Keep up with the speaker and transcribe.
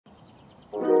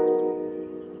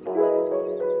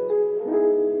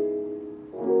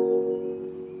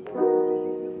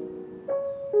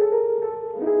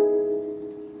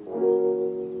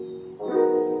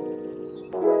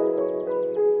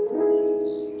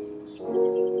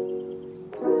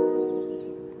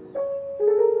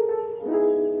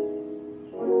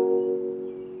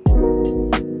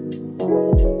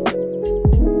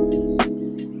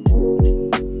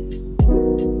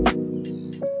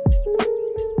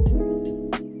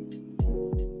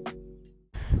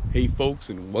Hey folks,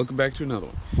 and welcome back to another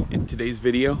one. In today's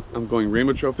video, I'm going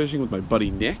rainbow trout fishing with my buddy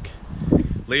Nick.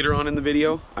 Later on in the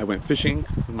video, I went fishing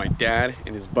with my dad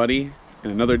and his buddy,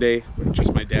 and another day with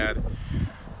just my dad.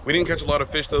 We didn't catch a lot of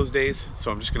fish those days,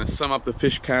 so I'm just gonna sum up the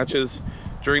fish catches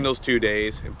during those 2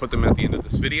 days and put them at the end of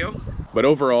this video. But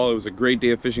overall, it was a great day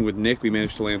of fishing with Nick. We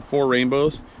managed to land 4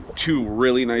 rainbows, 2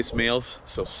 really nice males,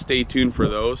 so stay tuned for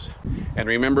those. And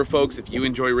remember folks, if you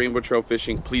enjoy rainbow trout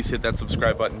fishing, please hit that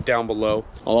subscribe button down below.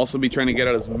 I'll also be trying to get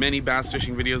out as many bass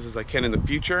fishing videos as I can in the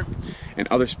future and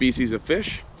other species of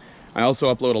fish. I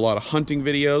also upload a lot of hunting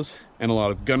videos and a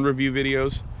lot of gun review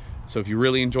videos. So if you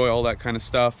really enjoy all that kind of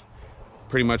stuff,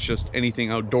 pretty much just anything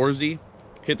outdoorsy,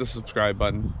 hit the subscribe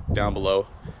button down below.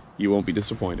 You won't be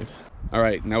disappointed. All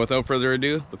right, now without further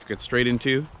ado, let's get straight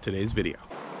into today's video.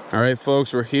 All right,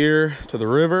 folks, we're here to the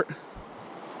river.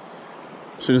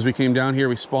 As soon as we came down here,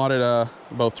 we spotted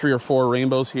about 3 or 4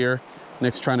 rainbows here.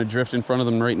 Nick's trying to drift in front of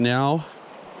them right now.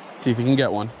 See if he can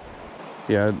get one.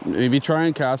 Yeah, maybe try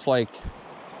and cast like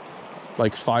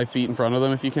 5 feet in front of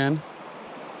them if you can.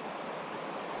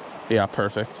 Yeah,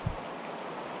 perfect.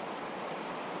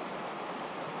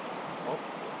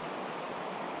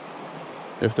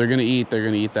 If they're gonna eat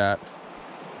that.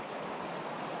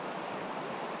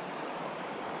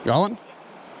 Got one?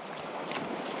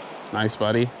 Nice,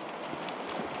 buddy.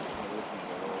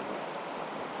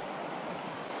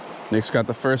 Nick's got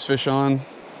the first fish on.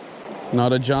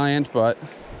 Not a giant, but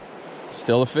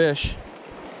still a fish.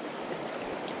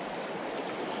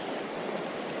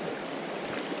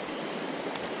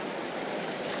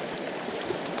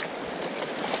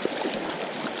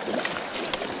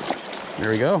 There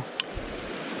we go.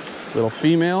 Little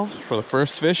female for the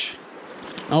first fish.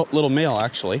 Oh, little male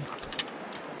actually.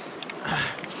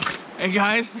 Hey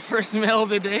guys, the first male of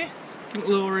the day.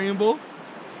 Little rainbow.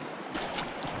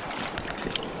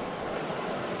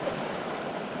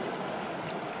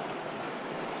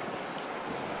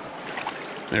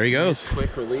 There he goes. Nice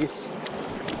quick release.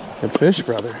 Good fish,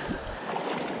 brother.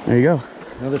 There you go.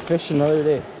 Another fish, another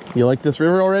day. You like this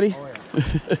river already? Oh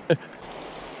yeah.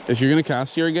 If you're gonna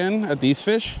cast here again at these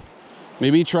fish,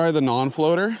 maybe try the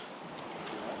non-floater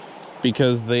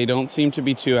because they don't seem to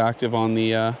be too active on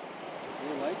the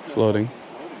floating.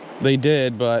 They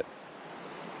did, but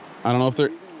I don't know if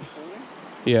they're...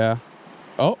 Yeah.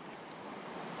 Oh.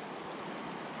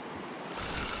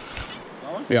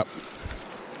 Yep.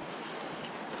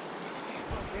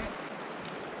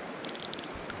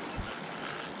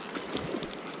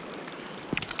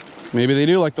 Maybe they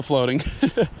do like the floating.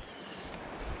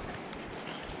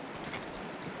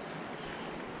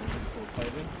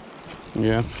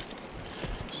 Yeah.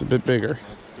 It's a bit bigger.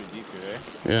 That's pretty deep here,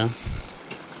 eh? Yeah.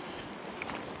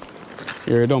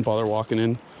 Here, don't bother walking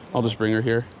in. I'll just bring her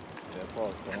here. Yeah, that's all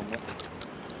it's on.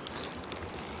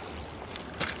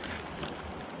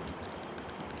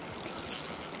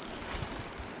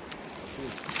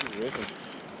 She's ripping.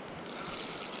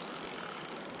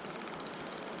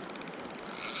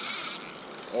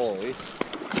 Holy.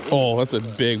 Oh, that's a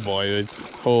big boy, dude.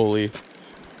 Holy.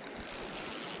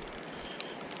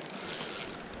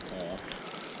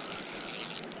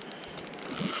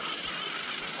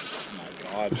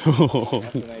 Oh,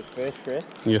 that's a nice fish, Chris.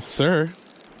 Yes, sir.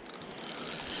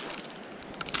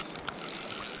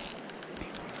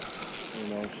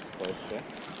 You know she's close, yeah?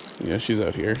 Yeah, she's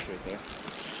out here. Right there.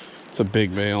 It's a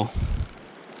big male.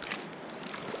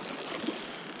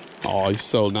 Oh, he's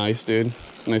so nice, dude.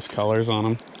 Nice colors on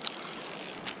him.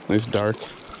 Nice dark.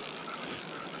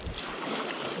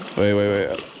 Wait.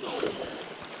 Wait.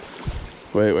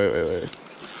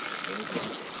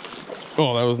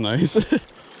 Oh, that was nice.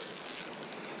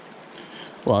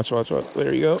 Watch.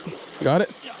 There you go. Got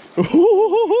it? Yeah.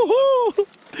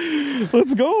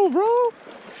 Let's go, bro.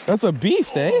 That's a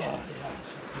beast, eh?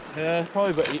 Yeah,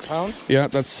 probably about 8 pounds. Yeah,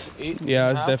 that's... 8 Yeah,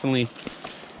 it's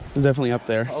definitely up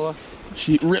there. Oh,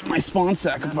 She ripped my spawn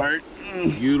sack apart.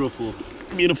 beautiful.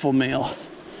 Beautiful male.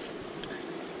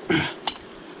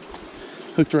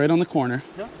 Hooked right on the corner.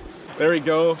 Yeah. There we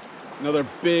go. Another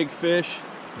big fish.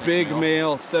 Nice big male.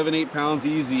 male, 7-8 pounds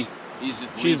easy. He's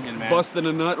just She's leaking, man. busting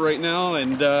a nut right now,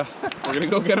 and we're gonna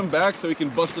go get him back so we can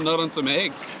bust a nut on some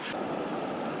eggs.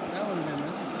 That would have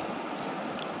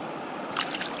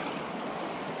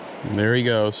been And there he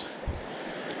goes.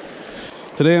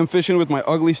 Today I'm fishing with my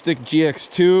Ugly Stick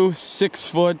GX2,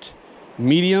 6-foot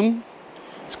medium.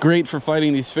 It's great for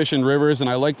fighting these fish in rivers,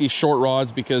 and I like these short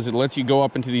rods because it lets you go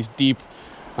up into these deep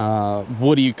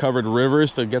woody covered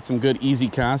rivers to get some good easy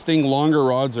casting. Longer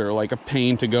rods are like a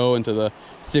pain to go into the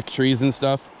thick trees and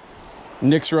stuff.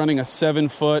 Nick's running a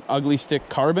 7-foot ugly stick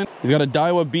carbon. He's got a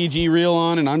Daiwa BG reel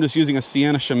on, and I'm just using a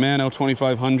Sienna Shimano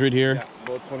 2500 here. Yeah,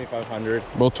 both 2500.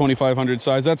 Both 2500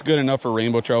 size. That's good enough for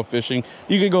rainbow trout fishing.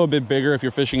 You could go a bit bigger if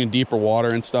you're fishing in deeper water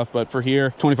and stuff, but for here,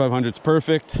 2500 is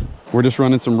perfect. We're just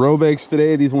running some row bags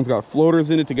today. These ones got floaters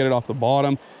in it to get it off the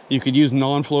bottom. You could use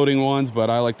non-floating ones,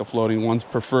 but I like the floating ones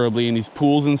preferably in these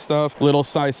pools and stuff. Little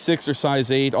size 6 or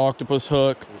size 8 octopus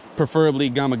hook,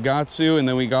 preferably Gamakatsu, and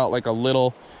then we got like a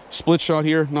little split shot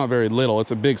here. Not very little,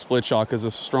 it's a big split shot because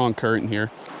it's a strong current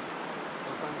here.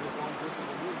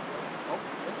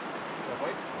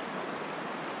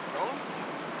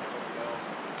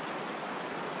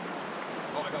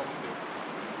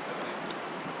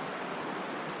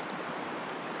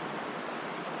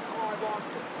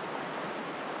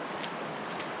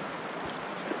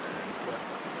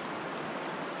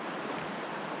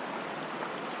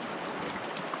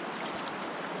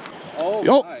 Oh,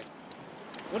 Oh. my.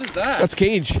 What is that? That's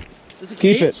cage. That's a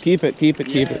Keep cage? it, keep it, keep it,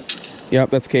 keep it. Yes. Yep,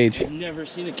 that's cage. I've never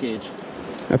seen a cage.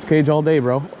 That's cage all day,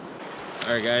 bro. All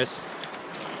right, guys.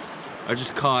 I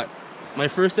just caught my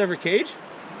first ever cage.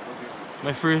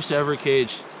 My first ever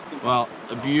cage. Wow,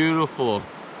 a beautiful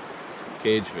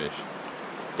cage fish.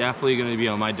 Definitely gonna be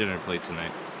on my dinner plate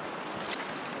tonight.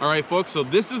 All right, folks, so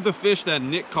this is the fish that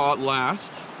Nick caught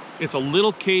last. It's a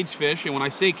little cage fish, and when I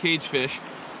say cage fish,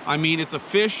 I mean it's a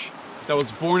fish that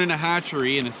was born in a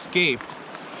hatchery and escaped.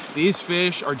 These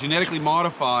fish are genetically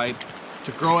modified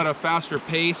to grow at a faster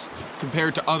pace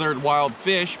compared to other wild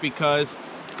fish because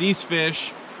these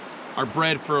fish are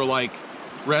bred for like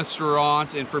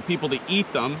restaurants and for people to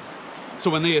eat them. So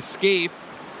when they escape,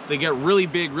 they get really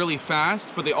big really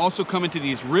fast, but they also come into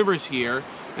these rivers here,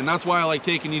 and that's why I like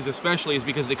taking these especially, is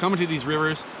because they come into these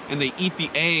rivers and they eat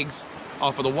the eggs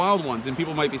off of the wild ones. And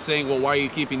people might be saying, well, why are you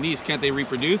keeping these? Can't they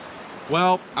reproduce?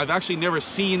 Well, I've actually never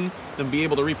seen them be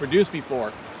able to reproduce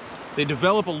before. They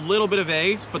develop a little bit of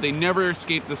eggs, but they never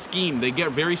escape the scheme. They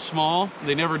get very small,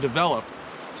 they never develop.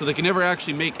 So they can never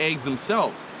actually make eggs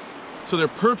themselves. So they're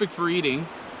perfect for eating.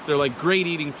 They're like great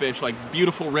eating fish, like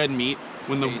beautiful red meat.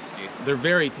 When Tasty. They're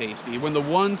very tasty. When the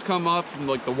ones come up from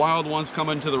like the wild ones come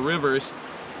into the rivers,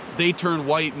 they turn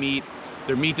white meat.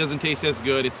 Their meat doesn't taste as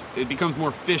good. It becomes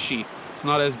more fishy. It's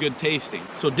not as good tasting.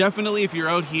 So definitely if you're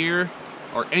out here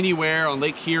or anywhere on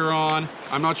Lake Huron,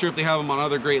 I'm not sure if they have them on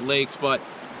other Great Lakes, but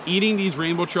eating these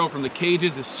rainbow trout from the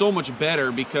cages is so much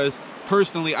better because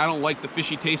personally I don't like the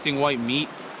fishy tasting white meat,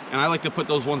 and I like to put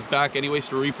those ones back anyways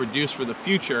to reproduce for the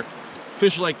future.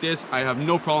 Fish like this I have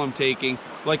no problem taking.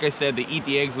 Like I said, they eat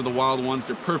the eggs of the wild ones.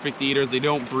 They're perfect eaters. They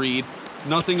don't breed.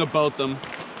 Nothing about them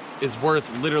is worth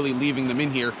literally leaving them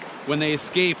in here. When they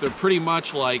escape, they're pretty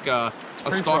much like a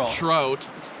stocked trout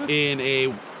in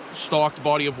a stocked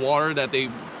body of water that they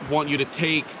want you to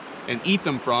take and eat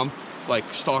them from, like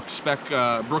stocked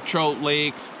brook trout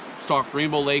lakes, stocked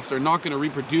rainbow lakes. They're not going to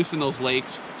reproduce in those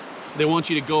lakes. They want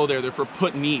you to go there. They're for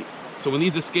put and eat. So when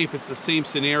these escape, it's the same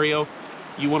scenario.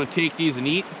 You want to take these and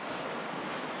eat.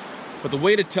 But the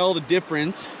way to tell the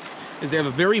difference is they have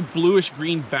a very bluish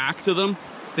green back to them.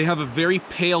 They have a very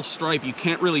pale stripe. You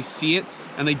can't really see it.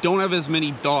 And they don't have as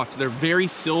many dots. They're very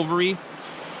silvery.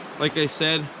 Like I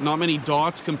said, not many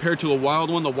dots compared to a wild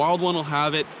one. The wild one will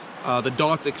have it, the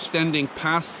dots extending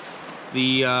past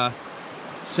the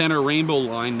center rainbow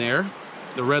line there,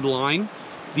 the red line.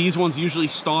 These ones usually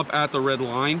stop at the red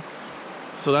line.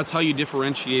 So that's how you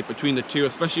differentiate between the two,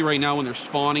 especially right now when they're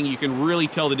spawning. You can really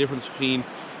tell the difference between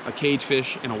a cage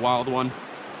fish and a wild one.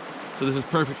 So this is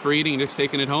perfect for eating and just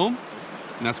taking it home,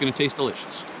 and that's gonna taste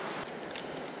delicious.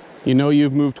 You know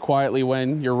you've moved quietly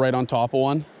when you're right on top of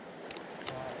one.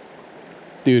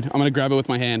 Dude, I'm gonna grab it with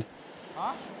my hand.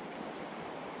 Huh?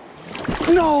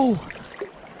 No!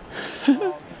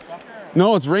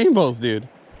 No, it's rainbows, dude.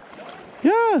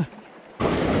 Yeah.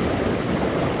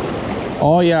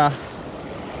 Oh, yeah.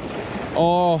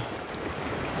 Oh,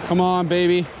 come on,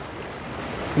 baby.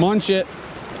 Munch it.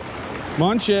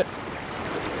 Munch it.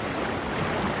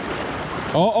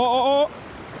 Oh, oh, oh, oh.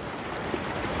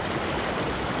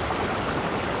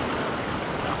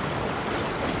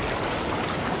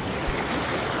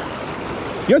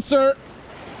 Yes, sir.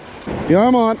 Yeah,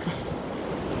 I'm on.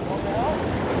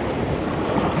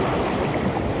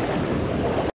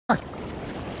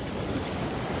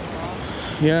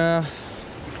 Yeah.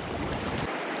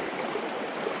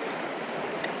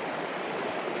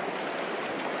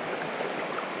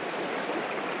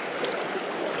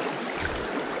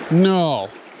 No.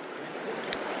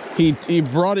 He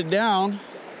brought it down.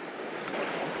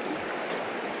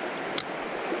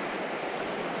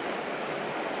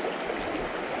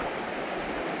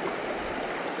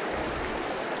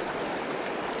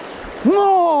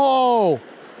 No!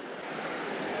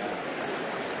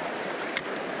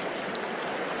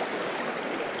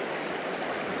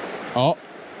 Oh.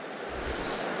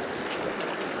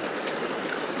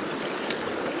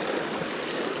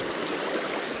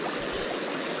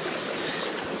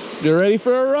 You ready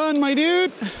for a run, my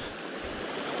dude?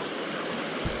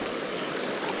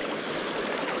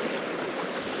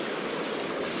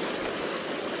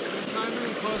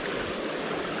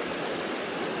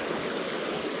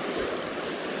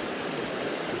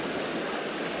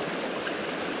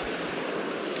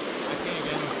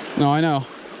 No, I know.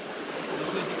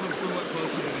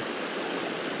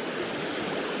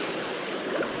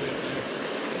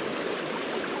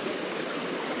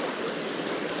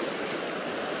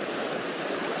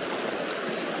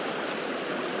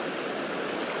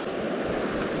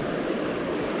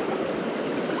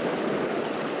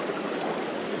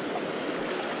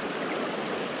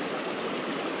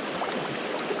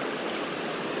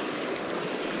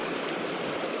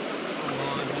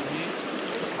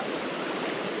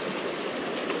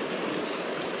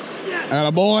 Atta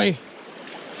boy.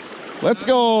 Let's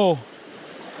go.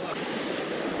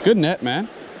 Good net, man.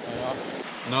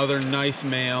 Another nice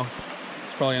male.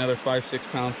 It's probably another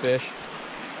 5-6 pound fish.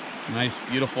 Nice,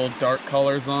 beautiful dark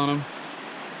colors on him.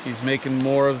 He's making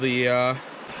more of the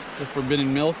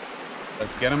forbidden milk.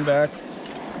 Let's get him back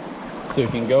so he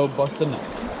can go bust a nut.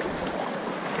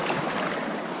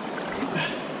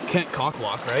 Can't cock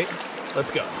block, right?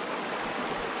 Let's go.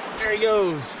 There he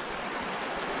goes.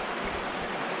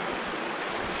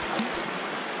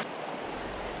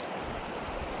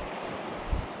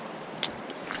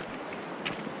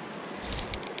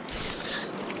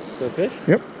 Good fish?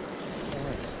 Yep.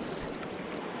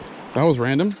 That was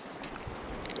random.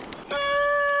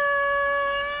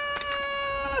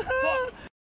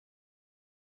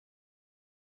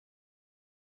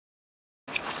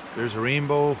 There's a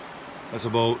rainbow. That's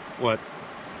about, what,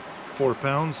 4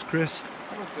 pounds, Chris?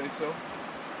 I would say so.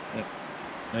 Yep.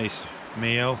 Nice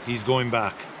male. He's going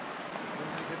back.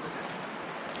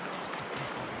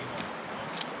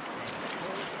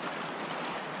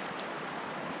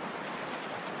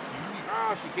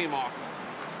 Ah, she came off.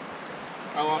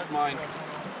 I lost mine.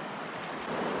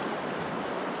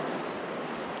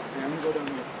 Yeah, I'm gonna go down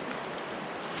here.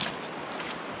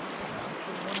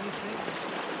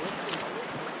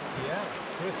 Yeah.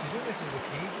 Chris, you think this is a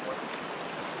key?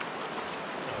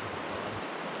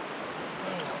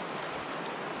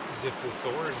 As if it's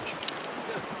orange.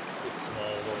 It's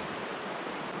small though.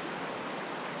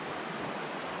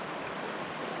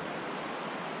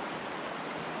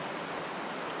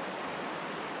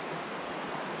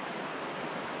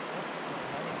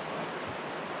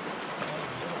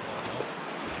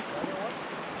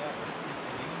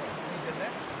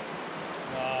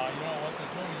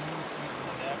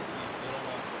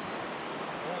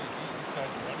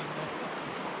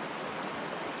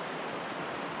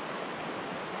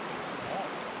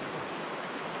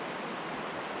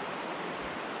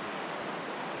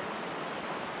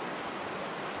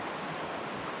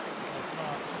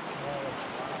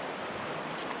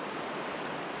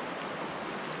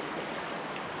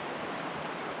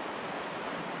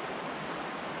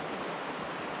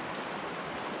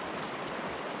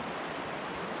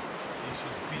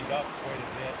 Beat up quite a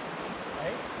bit.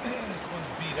 Right? This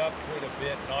one's beat up quite a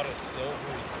bit, not as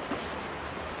silvery.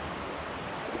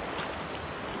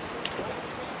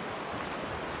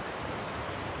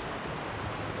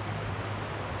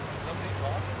 Is somebody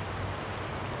talking?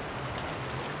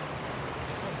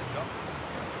 This one's jumping.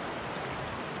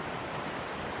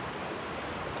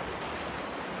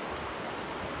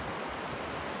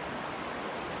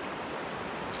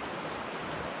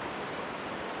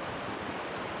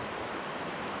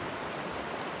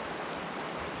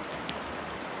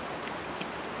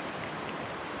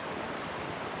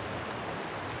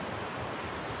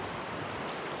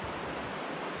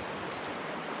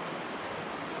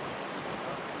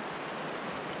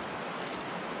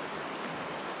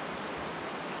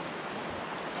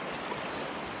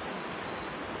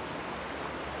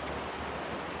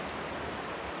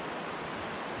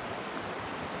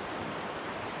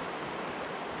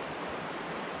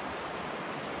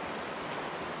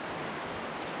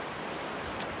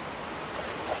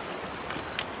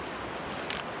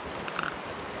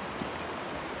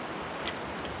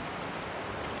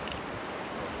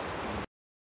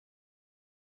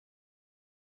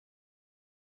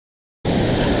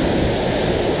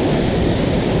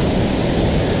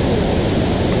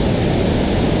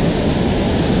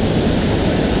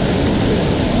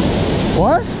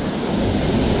 What?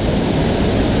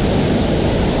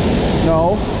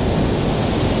 No.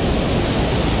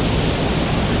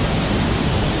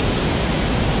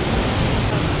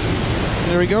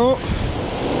 we go.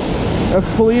 That's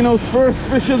Polino's first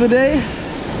fish of the day.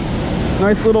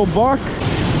 Nice little buck. Oh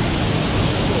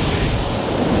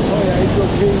yeah, he's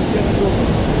okay. He's gonna go.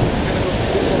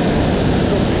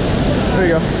 There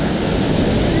you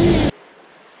go.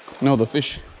 No, the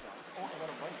fish.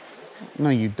 No,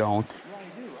 you don't. Yeah,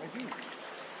 I do.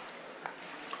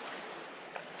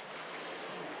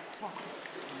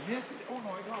 Yes. Oh no,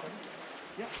 I got him.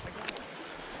 Yeah, I got him.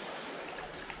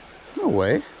 No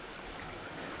way.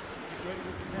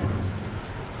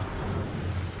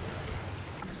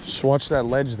 Just watch that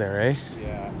ledge there, eh?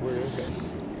 Yeah, where is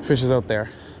it? Fish is out there.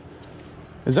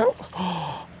 Is that?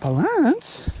 Oh,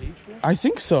 balance? I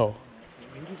think so.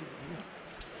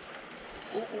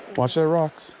 Watch that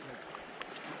rocks.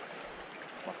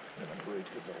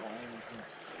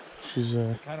 She's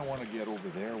I kind of want to get over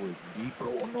there where it's deeper.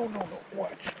 Oh no,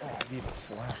 watch. Oh, I need a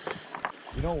slap.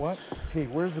 You know what? Hey,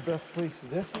 where's the best place?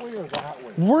 This way or that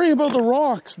way? worry about the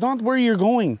rocks, not where you're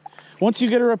going. Once you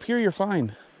get her up here, you're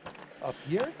fine. Up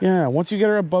here? Yeah, once you get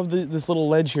her above this little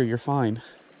ledge here, you're fine.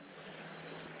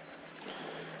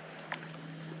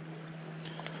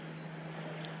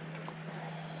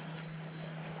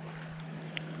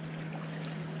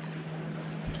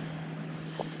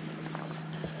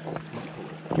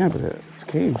 Yeah, but it's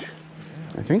cage.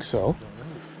 I think so.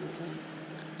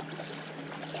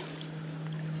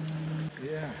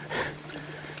 Yeah.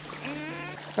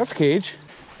 That's cage.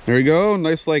 There we go.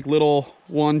 Nice like little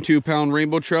 1-2 pound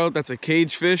rainbow trout. That's a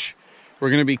cage fish. We're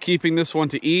going to be keeping this one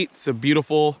to eat. It's a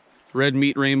beautiful red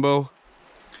meat rainbow.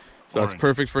 So that's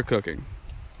perfect for cooking.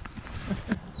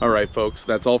 All right, folks,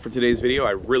 that's all for today's video.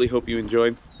 I really hope you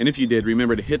enjoyed. And if you did,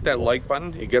 remember to hit that like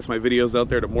button. It gets my videos out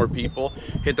there to more people.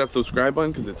 Hit that subscribe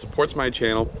button because it supports my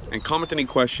channel. And comment any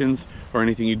questions or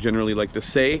anything you generally like to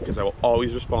say because I will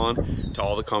always respond to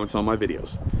all the comments on my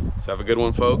videos. So have a good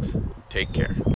one, folks. Take care.